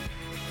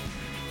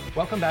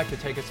Welcome back to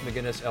Takis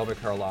McGinnis Elder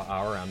Care Law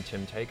Hour. I'm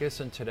Tim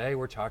Takis, and today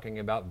we're talking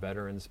about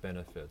veterans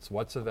benefits.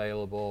 What's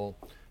available,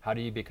 how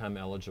do you become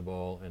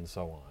eligible, and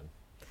so on.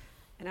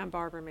 And I'm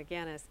Barbara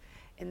McGinnis.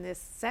 In this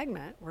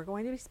segment, we're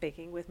going to be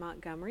speaking with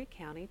Montgomery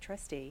County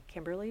Trustee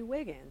Kimberly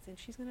Wiggins, and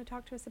she's going to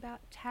talk to us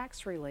about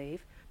tax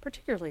relief,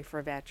 particularly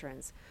for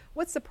veterans.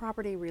 What's the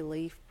property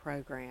relief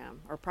program,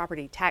 or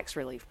property tax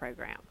relief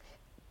program?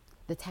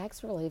 The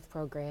tax relief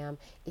program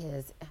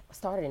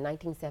started in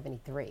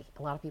 1973.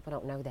 A lot of people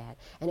don't know that.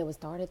 And it was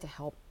started to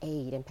help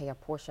aid and pay a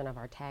portion of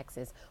our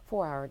taxes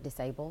for our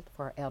disabled,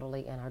 for our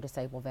elderly, and our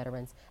disabled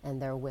veterans and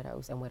their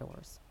widows and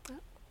widowers.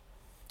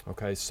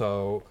 Okay,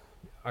 so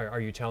are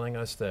you telling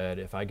us that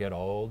if I get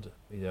old,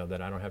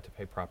 that I don't have to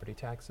pay property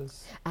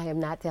taxes? I am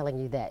not telling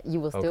you that. You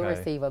will still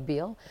receive a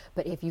bill,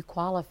 but if you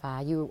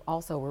qualify, you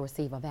also will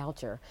receive a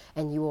voucher,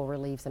 and you will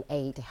receive some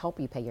aid to help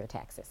you pay your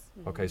taxes.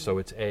 Okay, so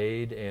it's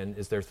aid, and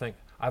is there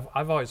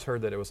I've always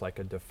heard that it was like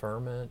a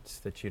deferment,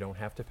 that you don't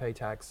have to pay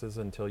taxes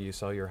until you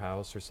sell your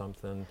house or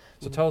something.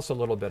 So tell us a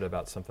little bit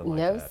about something like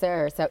that. No,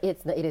 sir. So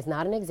it is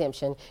not an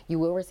exemption. You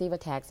will receive a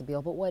tax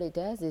bill, but what it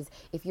does is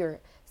if you're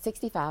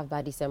 65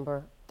 by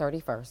December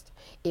 31st,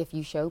 if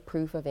you show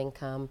proof of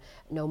income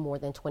no more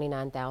than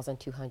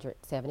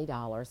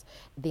 $29,270,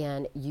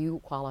 then you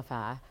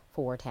qualify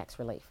for tax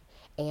relief.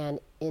 And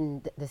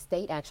the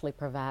state actually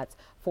provides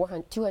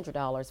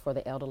 $200 for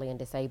the elderly and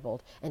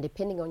disabled, and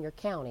depending on your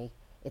county,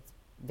 it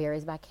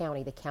varies by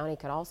county. The county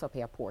could also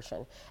pay a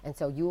portion, and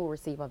so you will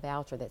receive a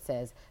voucher that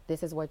says,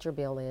 this is what your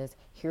bill is,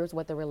 here's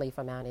what the relief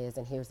amount is,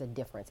 and here's the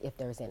difference, if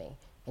there's any.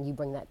 And you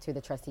bring that to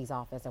the trustee's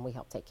office, and we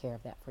help take care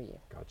of that for you.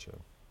 Gotcha.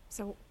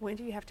 So when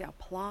do you have to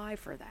apply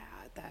for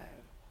that, though?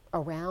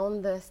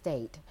 Around the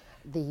state,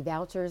 the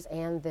vouchers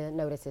and the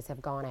notices have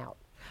gone out.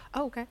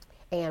 Oh, okay.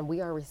 And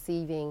we are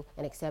receiving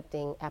and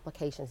accepting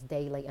applications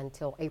daily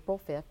until April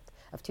 5th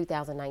of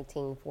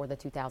 2019 for the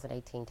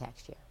 2018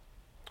 tax year.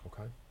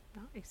 Okay.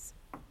 Nice.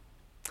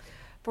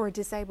 For a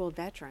disabled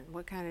veteran,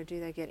 do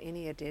they get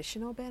any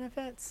additional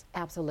benefits?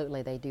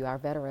 Absolutely, they do. Our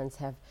veterans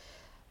have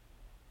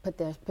put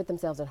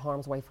themselves in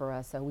harm's way for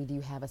us, so we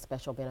do have a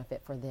special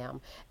benefit for them.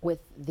 With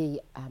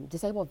the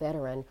disabled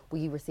veteran,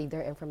 we receive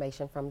their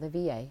information from the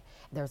VA.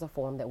 There's a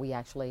form that we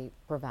actually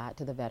provide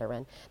to the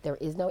veteran. There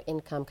is no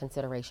income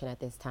consideration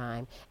at this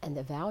time, and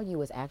the value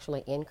is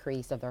actually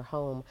increased of their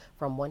home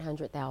from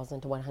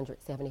 $100,000 to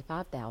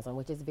 $175,000,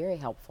 which is very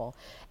helpful.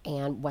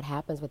 And what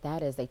happens with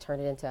that is they turn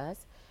it into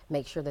us,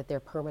 make sure that they're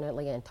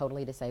permanently and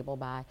totally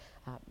disabled by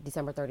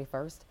December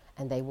 31st,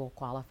 and they will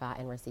qualify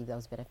and receive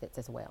those benefits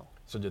as well.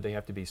 So do they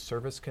have to be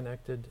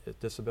service-connected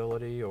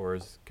disability, or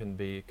can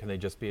they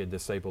just be a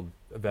disabled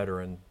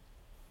veteran?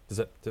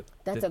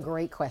 That's a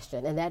great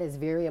question, and that is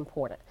very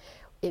important.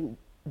 The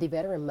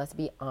veteran must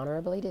be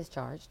honorably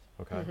discharged.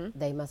 Okay. Mm-hmm.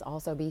 They must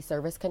also be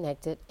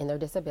service-connected in their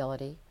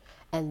disability,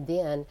 and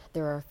then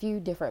there are a few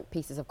different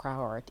pieces of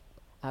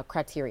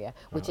criteria,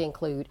 which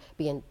include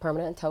being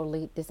permanent and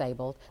totally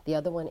disabled. The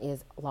other one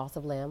is loss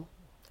of limb.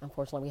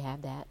 Unfortunately, we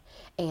have that.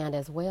 And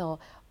as well,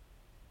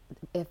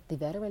 if the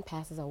veteran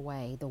passes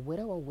away, the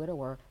widow or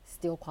widower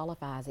still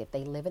qualifies if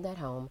they live in that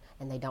home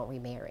and they don't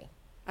remarry.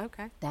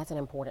 Okay. That's an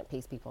important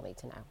piece people need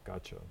to know.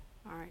 Gotcha.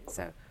 All right.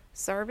 So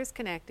service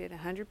connected,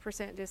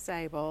 100%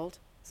 disabled.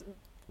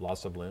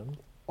 Loss of limb?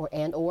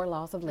 Or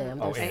loss of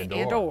limb. Oh, and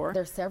or.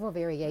 There's several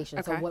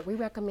variations. Okay. So what we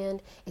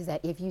recommend is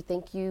that if you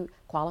think you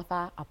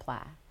qualify,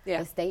 apply. Yeah.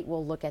 The state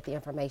will look at the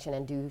information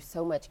and do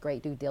so much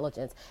great due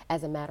diligence.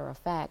 As a matter of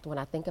fact, when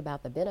I think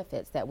about the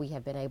benefits that we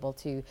have been able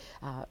to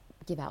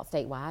give out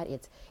statewide,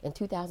 it's in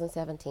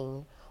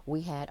 2017,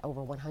 we had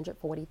over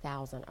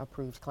 140,000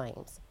 approved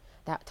claims.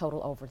 That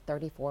total over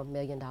 $34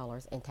 million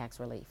in tax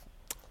relief.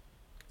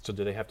 So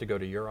do they have to go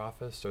to your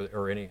office,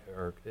 or you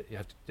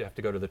have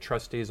to go to the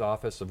trustee's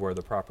office of where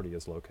the property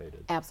is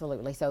located?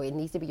 Absolutely. So it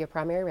needs to be your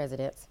primary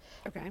residence.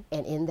 Okay.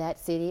 And in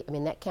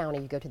that county,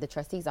 you go to the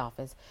trustee's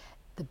office.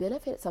 The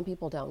benefit some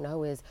people don't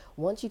know is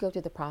once you go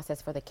through the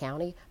process for the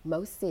county,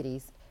 most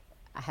cities,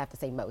 I have to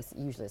say most,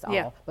 usually it's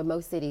all, but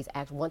most cities,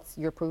 once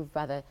you're approved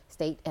by the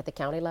state at the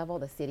county level,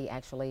 the city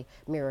actually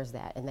mirrors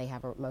that, and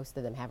most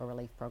of them have a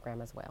relief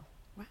program as well.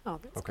 Wow,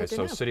 that's Okay, good to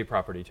so know. city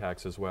property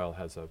tax as well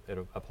it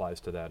applies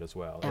to that as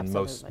well.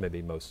 Absolutely. And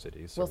maybe most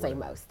cities. We'll or say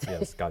whatever. most.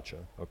 Yes, gotcha.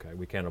 Okay,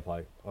 we can't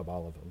apply of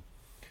all of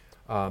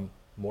them.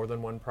 More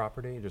than one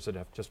property, or does it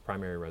have just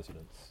primary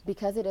residence?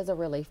 Because it is a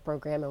relief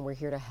program and we're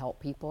here to help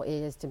people, it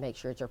is to make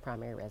sure it's your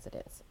primary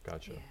residence.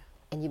 Gotcha. Yeah.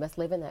 And you must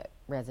live in that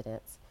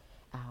residence.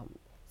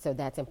 So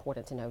that's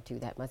important to know too.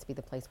 That must be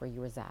the place where you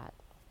reside.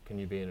 Can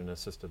you be in an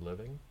assisted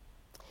living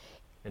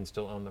and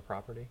still own the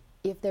property?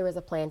 If there is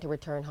a plan to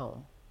return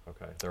home.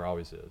 Okay, there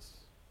always is.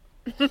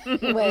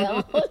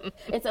 Well,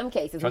 in some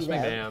cases Trust we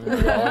me, know. ma'am,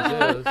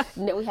 there always is.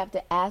 No, we have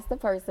to ask the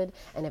person,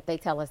 and if they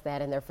tell us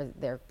that and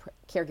their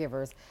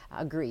caregivers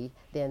agree,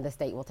 then the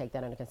state will take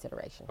that under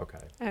consideration. Okay.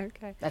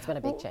 Okay. That's been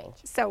a big change.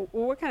 So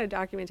what kind of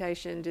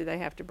documentation do they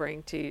have to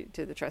bring to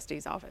the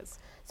trustee's office?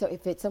 So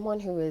if it's someone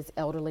who is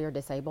elderly or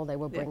disabled, they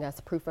will bring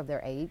us proof of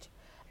their age.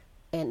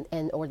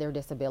 and or their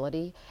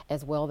disability.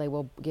 As well, they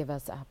will give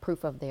us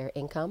proof of their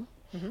income.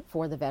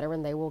 For the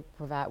veteran, they will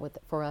provide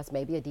for us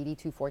maybe a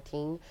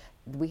DD-214.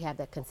 We have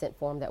that consent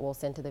form that we'll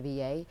send to the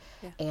VA,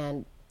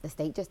 and the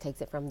state just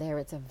takes it from there.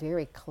 It's a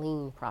very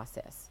clean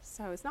process.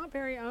 So it's not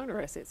very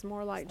onerous. It's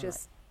more like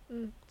just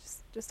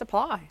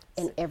apply.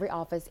 In every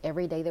office,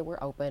 every day that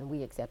we're open,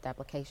 we accept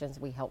applications.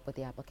 We help with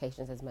the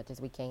applications as much as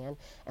we can,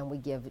 and we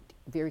give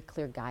very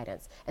clear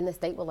guidance. And the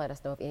state will let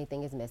us know if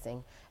anything is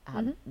missing.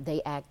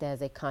 They act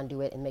as a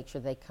conduit and make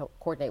sure they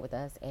coordinate with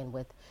us and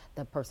with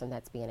the person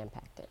that's being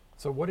impacted.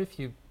 So what if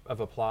you have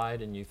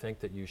applied and you think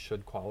that you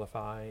should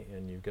qualify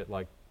and you get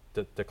like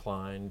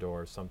declined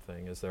or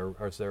something? Is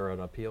there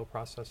an appeal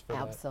process for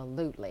that?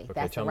 Absolutely. Okay,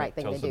 That's the right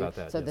thing tell to us do. about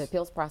that, So the yes.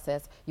 appeals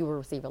process, you will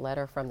receive a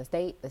letter from the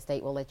state. The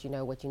state will let you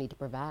know what you need to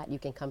provide. You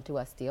can come to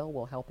us still.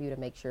 We'll help you to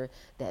make sure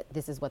that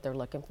this is what they're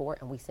looking for,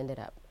 and we send it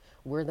up.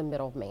 We're the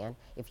middleman,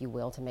 if you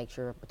will, to make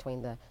sure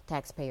between the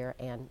taxpayer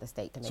and the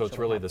state to make So sure it's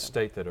we really help the them.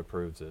 state that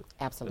approves it?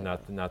 Absolutely.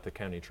 And not the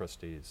county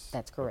trustees?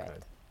 That's correct.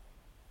 Okay.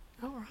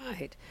 All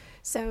right.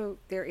 So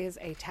there is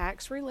a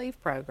tax relief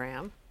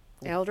program,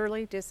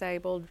 elderly,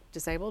 disabled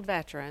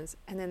veterans,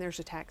 and then there's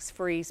a tax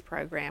freeze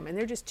program, and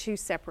they're just two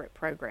separate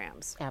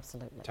programs.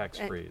 Absolutely. Tax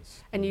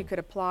freeze. And you could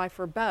apply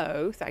for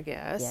both, I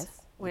guess. Yes,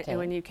 you When, can.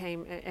 when you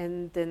came,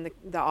 and then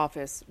the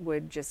office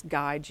would just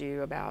guide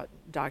you about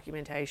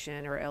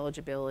documentation or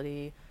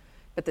eligibility,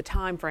 but the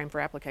time frame for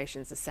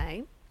application is the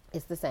same.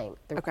 It's the same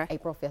through Okay.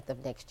 April 5th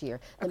of next year.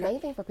 The Okay. main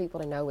thing for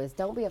people to know is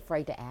don't be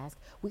afraid to ask.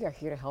 We are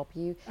here to help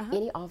you.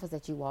 Any office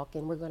that you walk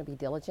in, we're going to be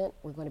diligent,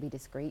 we're going to be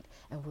discreet,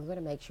 and we're going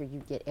to make sure you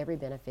get every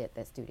benefit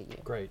that's due to you.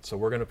 Great. So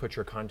we're going to put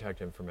your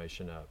contact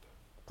information up.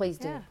 Please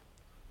do. Yeah.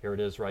 Here it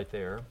is right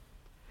there.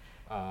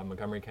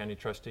 Montgomery County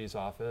Trustee's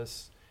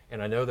Office.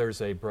 And I know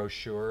there's a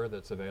brochure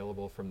that's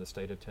available from the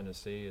state of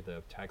Tennessee,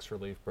 the tax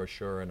relief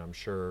brochure, and I'm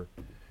sure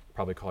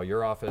probably call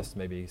your office,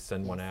 maybe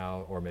send one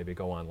out, or maybe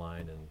go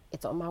online and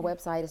It's on my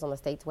website, it's on the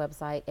state's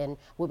website, and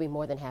we'll be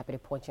more than happy to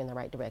point you in the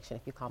right direction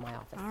if you call my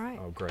office. All right.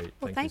 oh, great.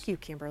 Well, thank you,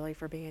 Kimberly,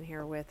 for being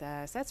here with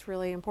us. That's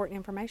really important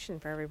information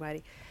for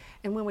everybody.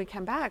 And when we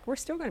come back, we're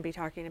still going to be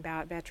talking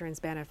about veterans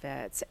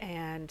benefits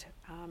and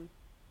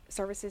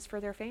services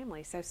for their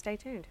families. So stay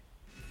tuned.